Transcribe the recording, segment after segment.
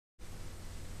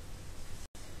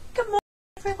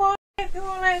Everyone, hope you're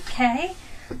all okay.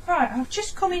 Right, I've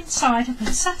just come inside. I've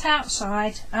been sat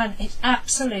outside and it's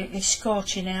absolutely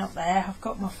scorching out there. I've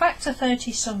got my Factor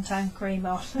 30 suntan cream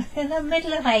on in the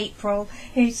middle of April.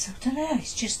 It's, I don't know,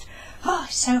 it's just, oh,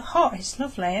 it's so hot. It's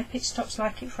lovely. I hope it stops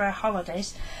like it for our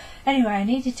holidays. Anyway, I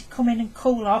needed to come in and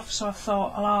cool off, so I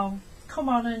thought, well, I'll come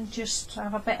on and just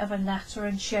have a bit of a natter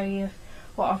and show you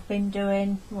what I've been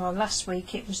doing. Well, last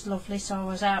week it was lovely, so I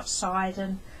was outside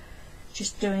and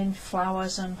just doing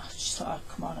flowers, and I just thought I'd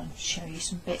come on and show you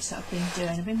some bits that I've been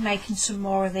doing. I've been making some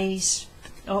more of these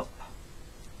up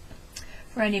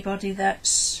for anybody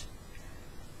that's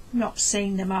not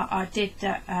seen them. I did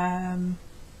the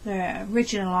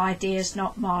original ideas,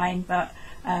 not mine, but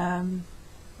I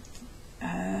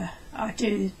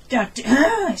do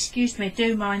excuse me,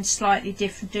 do mine slightly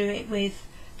different, do it with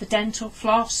the dental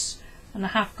floss, and I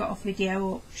have got a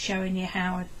video up showing you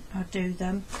how I do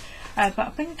them. But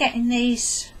I've been getting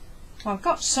these, well, I've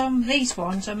got some, these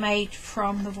ones are made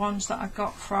from the ones that I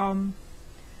got from,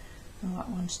 well, that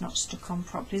one's not stuck on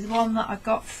properly, the one that I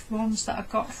got, ones that I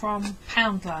got from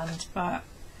Poundland, but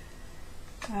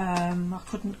I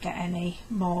couldn't get any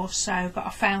more, so, but I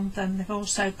found them. They've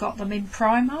also got them in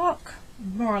Primark,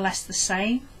 more or less the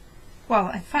same. Well,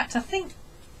 in fact, I think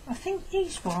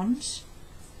these ones,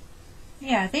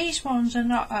 yeah, these ones are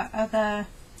not,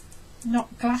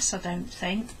 not glass, I don't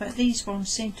think, but these ones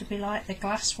seem to be like the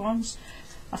glass ones.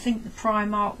 I think the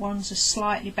Primark ones are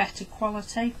slightly better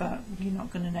quality, but you're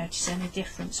not going to notice any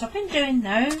difference. I've been doing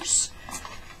those,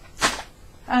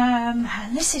 and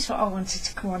this is what I wanted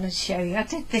to come on and show you. I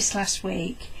did this last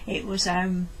week. It was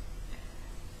I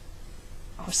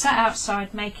was sat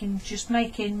outside just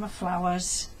making my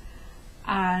flowers,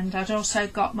 and I'd also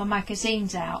got my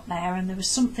magazines out there, and there was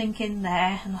something in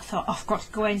there, and I thought, oh, I've got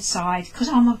to go inside because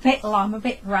I'm a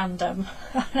bit random.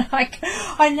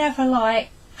 I never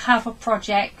have a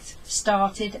project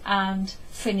started and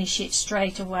finish it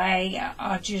straight away.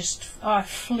 I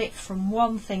flip from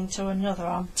one thing to another.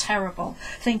 I'm terrible.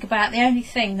 Think about the only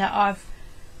thing that I've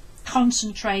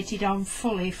concentrated on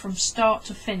fully from start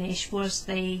to finish was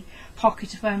the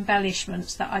pocket of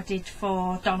embellishments that I did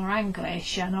for Donna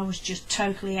English, and I was just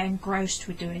totally engrossed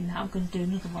with doing that. I'm going to do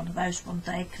another one of those one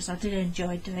day because I did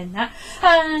enjoy doing that,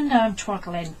 and I'm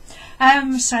twaddling.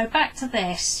 So back to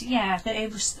this. Yeah, there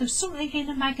was something in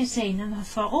a magazine, and I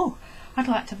thought, oh, I'd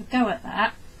like to have a go at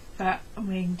that, but I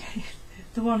mean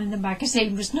the one in the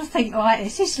magazine was nothing like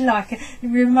this. It's like, it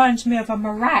reminds me of a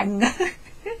meringue.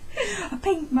 A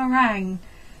pink meringue.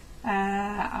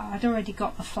 I'd already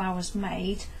got the flowers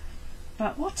made,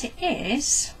 but what it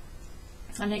is,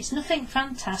 and it's nothing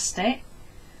fantastic,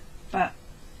 but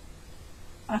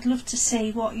I'd love to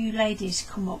see what you ladies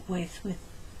come up with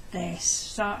this.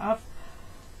 So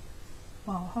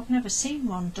I've never seen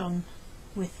one done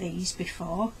with these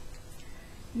before.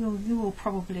 You will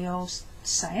probably all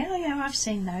say, oh yeah, I've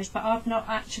seen those, but I've not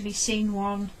actually seen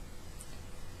one.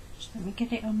 Just let me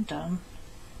get it undone.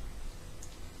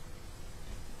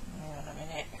 Hang on a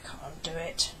minute, I can't do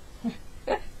it.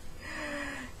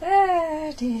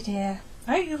 Oh dear.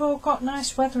 I hope you've all got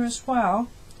nice weather as well.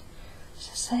 As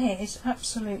I say, it's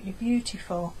absolutely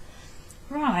beautiful.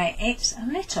 Right, it's a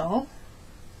little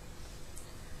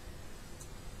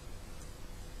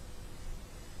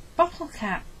bottle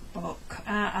cap book,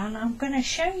 and I'm going to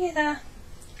show you the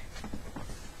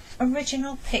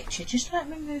original picture. Just let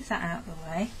me move that out of the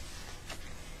way.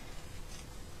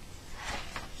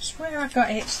 It's where I got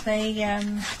it. It's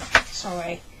the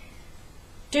sorry,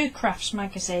 Do Crafts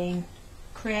magazine,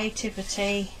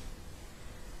 Creativity,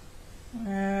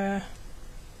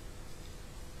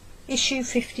 issue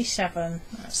 57,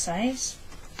 that says.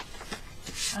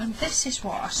 And this is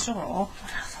what I saw,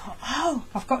 and I thought, oh,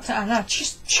 I've got to, and I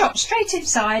just shot straight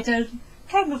inside and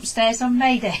came upstairs and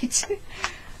made it.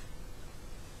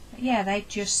 Yeah, they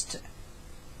just,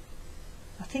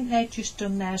 I think they've just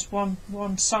done theirs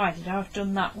one-sided. I've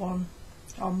done that one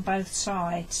on both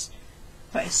sides,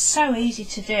 but it's so easy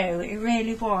to do. It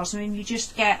really was. I mean, you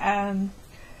just get I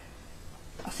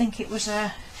think it was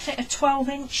a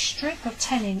 12-inch strip or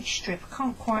 10-inch strip. I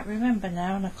can't quite remember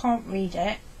now, and I can't read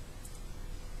it.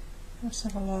 Let's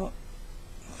have a look.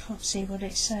 I can't see what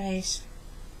it says.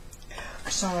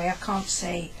 Sorry, I can't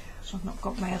see, so I've not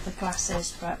got my other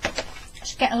glasses. But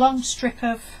just get a long strip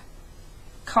of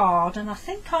card, and I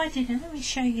think I did. Let me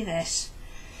show you this.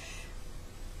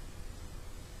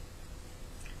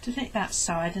 Did it that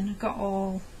side, and I've got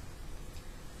all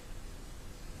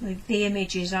the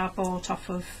images I bought off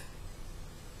of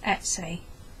Etsy.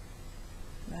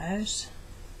 Those.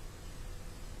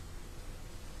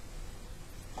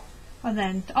 And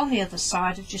then on the other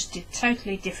side I just did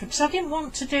totally different, because I didn't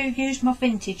want to use my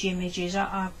vintage images.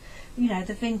 You know,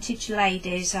 the vintage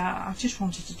ladies, I just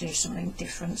wanted to do something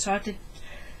different, so I did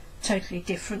totally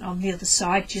different on the other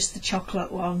side, just the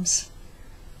chocolate ones.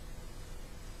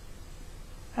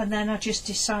 And then I just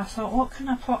decided, I thought, what can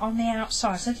I put on the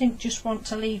outside? So I didn't just want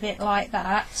to leave it like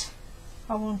that.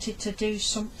 I wanted to do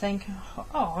something. Oh,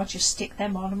 I'll just stick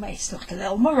them on and make it like a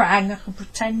little meringue. I can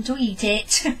pretend to eat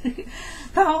it.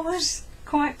 But I was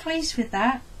quite pleased with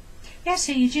that. Yeah,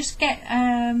 so you just get,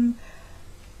 I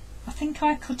think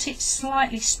I cut it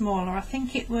slightly smaller. I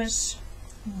think it was,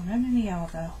 oh, how many are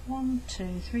there? 1,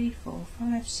 2, 3, 4,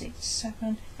 5, 6,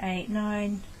 7, 8,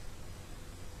 9,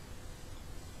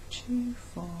 2,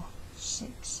 4,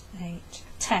 6, 8,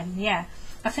 10, yeah.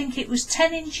 I think it was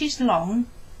 10 inches long,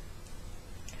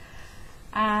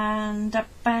 and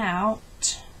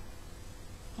about,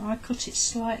 I cut it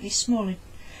slightly smaller,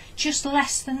 just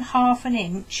less than ½ an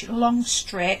inch long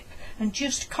strip, and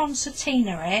just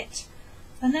concertina it,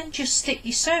 and then just stick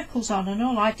your circles on. And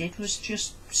all I did was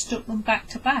just stuck them back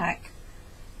to back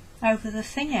over the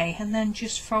thingy, and then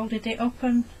just folded it up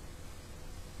and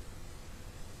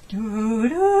I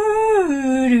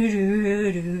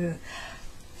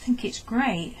think it's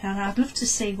great, and I'd love to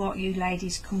see what you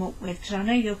ladies come up with, because I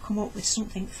know you'll come up with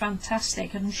something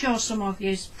fantastic, and I'm sure some of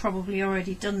you's probably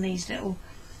already done these little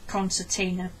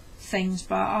concertina things,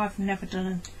 but I've never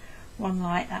done one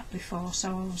like that before,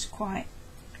 so I was quite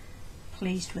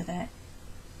pleased with it.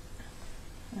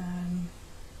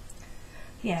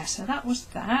 Yeah, so that was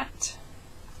that.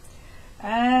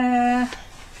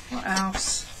 What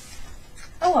else?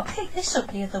 Oh, I picked this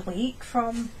up the other week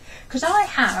from, because I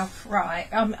have, right,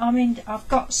 I mean, I've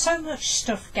got so much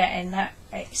stuff getting that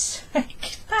it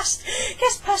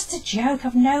gets past a joke.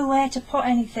 I've nowhere to put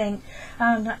anything,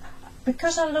 and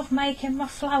because I love making my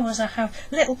flowers, I have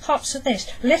little pots of this,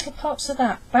 little pots of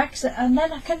that, bags, and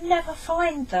then I can never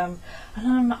find them,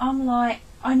 and I'm like,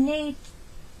 I need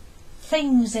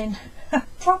things in a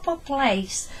proper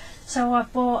place. So I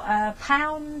bought a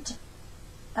pound,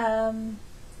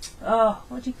 oh,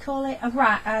 what do you call it? A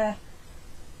rack.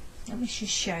 Let me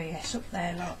just show you. It's up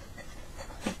there, look. I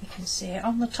think you can see it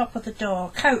on the top of the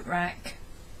door. Coat rack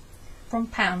from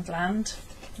Poundland.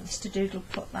 Mr. Doodle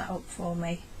put that up for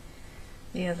me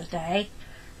the other day.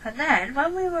 And then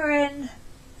when we were in,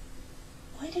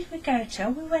 where did we go to?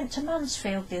 We went to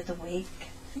Mansfield the other week.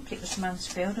 I think it was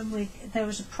Mansfield, and there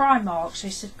was a Primark, so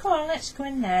he said, come on, let's go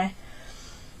in there.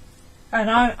 And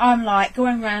I'm like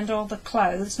going around all the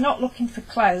clothes, not looking for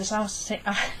clothes. I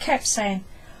kept saying,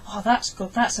 oh, that's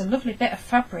good, that's a lovely bit of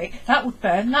fabric, that would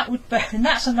burn,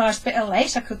 that's a nice bit of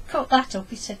lace, I could cut that up.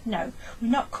 He said, no, we're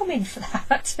not coming for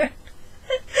that.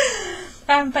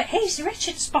 But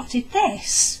Richard spotted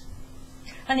this,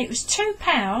 and it was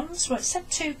 £2, well, it said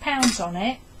 £2 on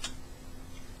it,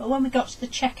 but when we got to the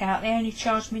checkout they only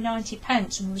charged me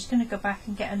 90p, and we was going to go back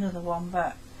and get another one,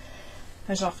 but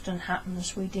as often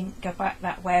happens we didn't go back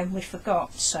that way and we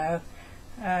forgot. So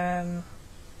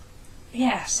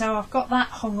yeah, so I've got that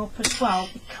hung up as well,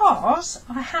 because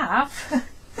I have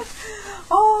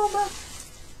all my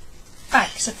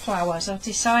bags of flowers. I've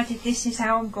decided this is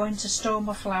how I'm going to store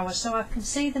my flowers, so I can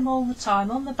see them all the time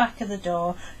on the back of the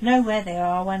door, know where they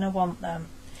are when I want them.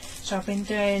 So I've been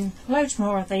doing loads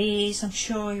more of these. I'm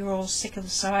sure you're all sick of the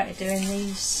sight of doing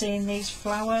these, seeing these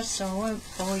flowers, so I won't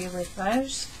bore you with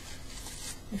those.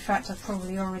 In fact, I've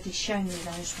probably already shown you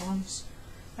those ones.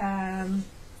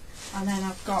 And then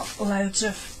I've got loads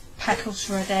of petals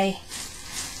ready,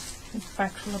 a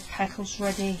bag full of petals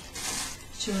ready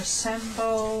to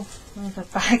assemble, another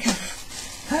bag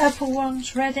of purple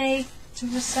ones ready to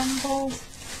assemble,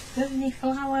 bunny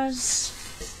flowers.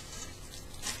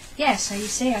 Yeah, so you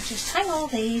see, I just hang all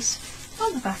these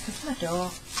on the back of my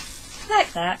door,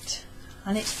 like that.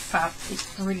 And it's fab,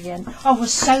 it's brilliant. I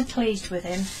was so pleased with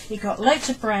him. He got loads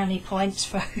of brownie points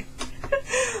for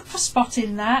for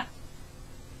spotting that.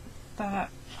 But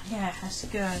yeah, that's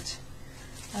good.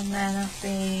 And then I've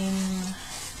been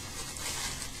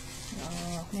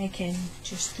making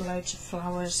just loads of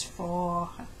flowers for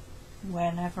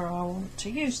whenever I want to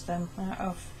use them.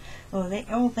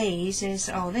 All these is,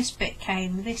 this bit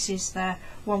came, this is the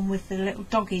one with the little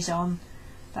doggies on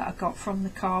that I got from the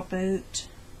car boot.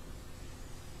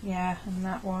 Yeah, and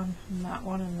that one, and that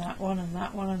one, and that one, and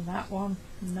that one, and that one,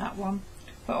 and that one.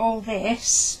 But all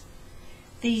this,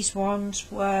 these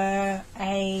ones were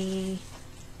a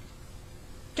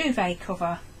duvet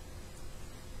cover.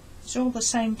 It's all the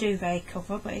same duvet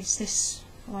cover, but it's this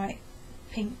like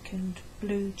pink and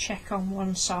blue check on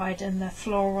one side and the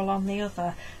floral on the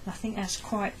other. And I think that's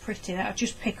quite pretty. That I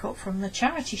just pick up from the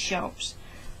charity shops.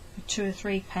 for £2 or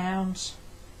 £3,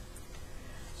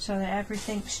 so that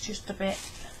everything's just a bit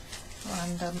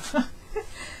random.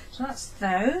 So that's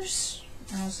those.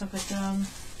 What else have I done?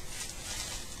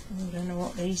 I don't know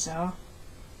what these are.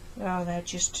 Oh, they're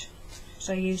just,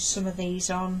 so I used some of these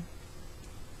on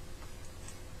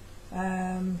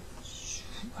random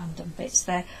bits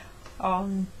there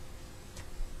on,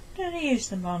 what did I use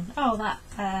them on? Oh, that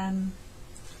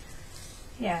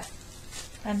yeah,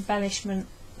 embellishment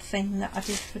thing that I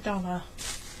did for Donna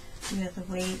the other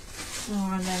week.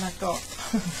 Oh, and then I got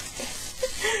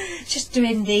just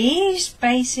doing these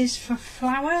bases for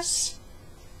flowers.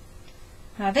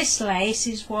 Now this lace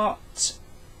is what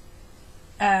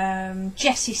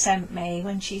Jessie sent me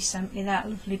when she sent me that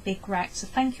lovely big rack, so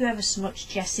thank you ever so much,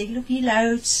 Jessie, love you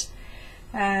loads.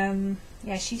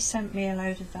 Yeah, she sent me a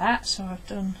load of that, so I've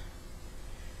done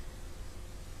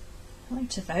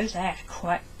loads of those. They're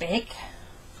quite big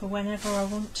for whenever I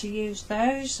want to use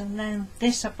those. And then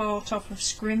this I bought off of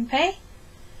Scrimpy,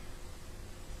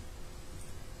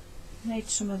 made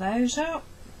some of those up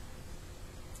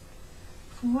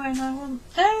for when I want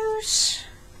those.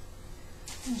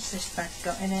 What's this bag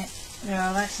got in it?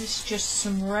 Yeah, that is just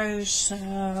some rose,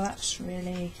 that's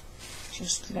really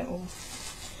just little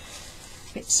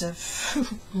bits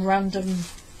of random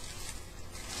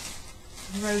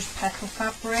rose petal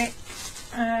fabric.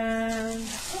 And I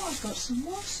thought I've got some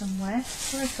more somewhere.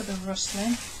 Sorry for the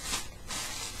rustling.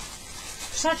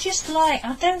 Because I just like,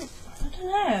 I don't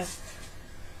know.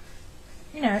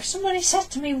 You know, if somebody said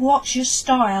to me, what's your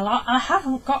style? I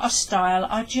haven't got a style.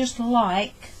 I just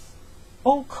like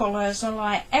all colours. I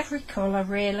like every colour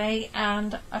really,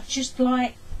 and I just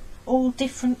like all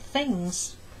different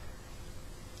things.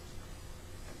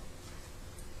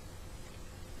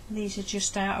 These are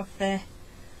just out of the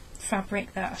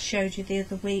fabric that I showed you the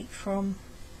other week from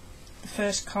the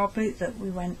first car boot that we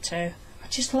went to. I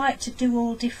just like to do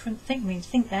all different things. I mean, I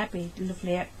think that'd be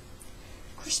lovely at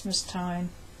Christmas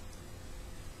time.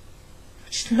 I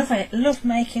just love it. Love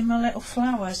making my little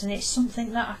flowers, and it's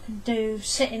something that I can do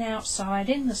sitting outside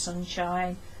in the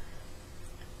sunshine,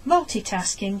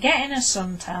 multitasking, getting a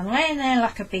suntan, laying there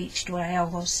like a beached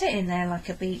whale, or sitting there like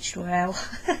a beached whale.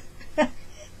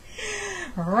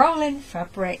 Rolling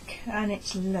fabric, and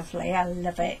it's lovely. I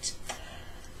love it.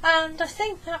 And I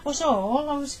think that was all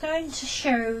I was going to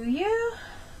show you.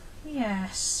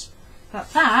 Yes,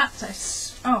 but that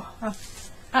is, oh, I'm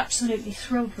absolutely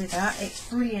thrilled with that. It's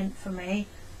brilliant for me.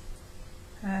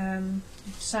 And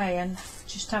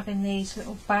just having these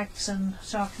little bags, and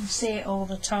so I can see it all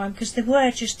the time, because they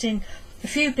were just in a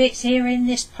few bits here in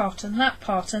this pot and that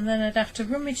pot, and then I'd have to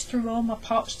rummage through all my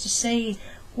pots to see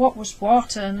what was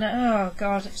what, and oh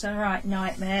god, it's a right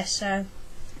nightmare. So,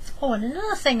 oh, and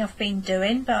another thing I've been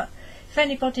doing, but if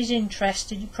anybody's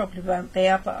interested, you probably won't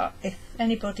be, but if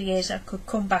anybody is, I could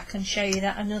come back and show you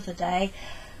that another day.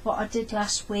 What I did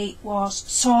last week was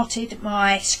sorted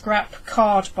my scrap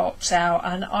card box out,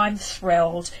 and I'm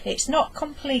thrilled. It's not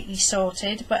completely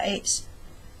sorted, but it's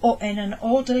in an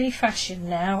orderly fashion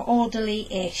now,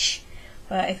 orderly-ish.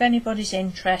 But if anybody's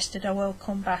interested, I will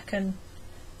come back and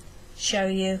show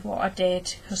you what I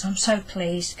did, because I'm so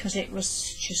pleased, because it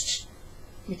was just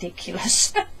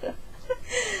ridiculous.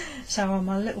 So I'm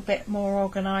a little bit more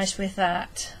organised with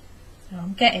that.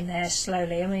 I'm getting there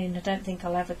slowly. I mean, I don't think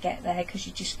I'll ever get there, because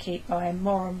you just keep buying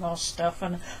more and more stuff,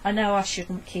 and I know I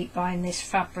shouldn't keep buying this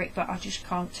fabric, but I just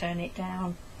can't turn it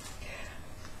down.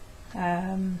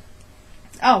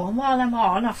 Oh, and while I'm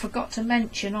on, I forgot to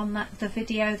mention on the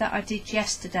video that I did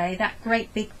yesterday, that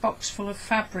great big box full of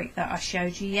fabric that I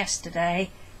showed you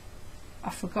yesterday, I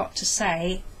forgot to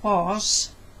say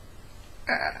was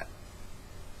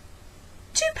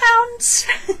 £2.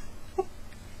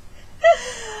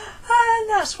 And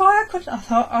that's why I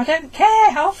thought, I don't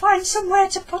care, I'll find somewhere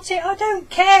to put it, I don't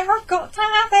care, I've got to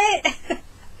have it.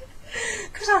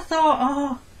 Because I thought,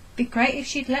 oh, be great if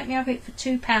she'd let me have it for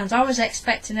 £2. I was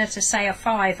expecting her to say a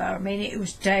fiver. I mean,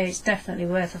 it's definitely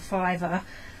worth a fiver,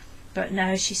 but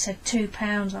no, she said £2.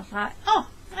 I was like, oh,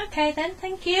 okay then,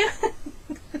 thank you.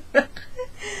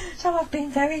 So I've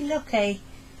been very lucky,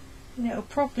 and it'll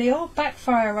probably all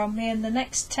backfire on me, and the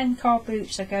next 10 car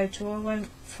boots I go to I won't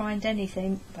find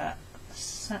anything, but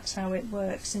that's how it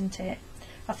works, isn't it?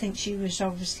 I think she was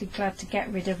obviously glad to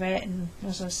get rid of it, and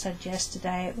as I said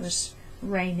yesterday, it was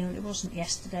raining. It wasn't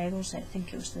yesterday, was it? I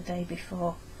think it was the day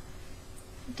before.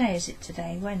 What day is it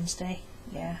today? Wednesday?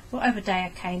 Yeah, whatever day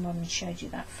I came on and showed you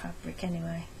that fabric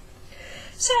anyway.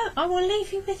 So I will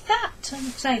leave you with that,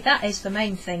 and say that is the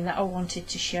main thing that I wanted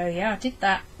to show you. I did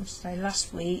that, say,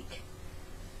 last week,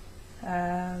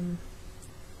 but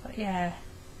yeah,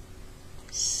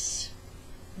 it's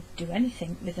do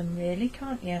anything with them really,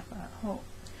 can't you? But,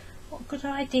 what a good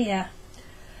idea.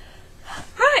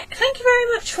 Right, thank you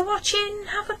very much for watching.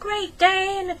 Have a great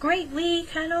day and a great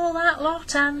week and all that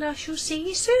lot, and I shall see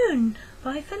you soon.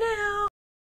 Bye for now.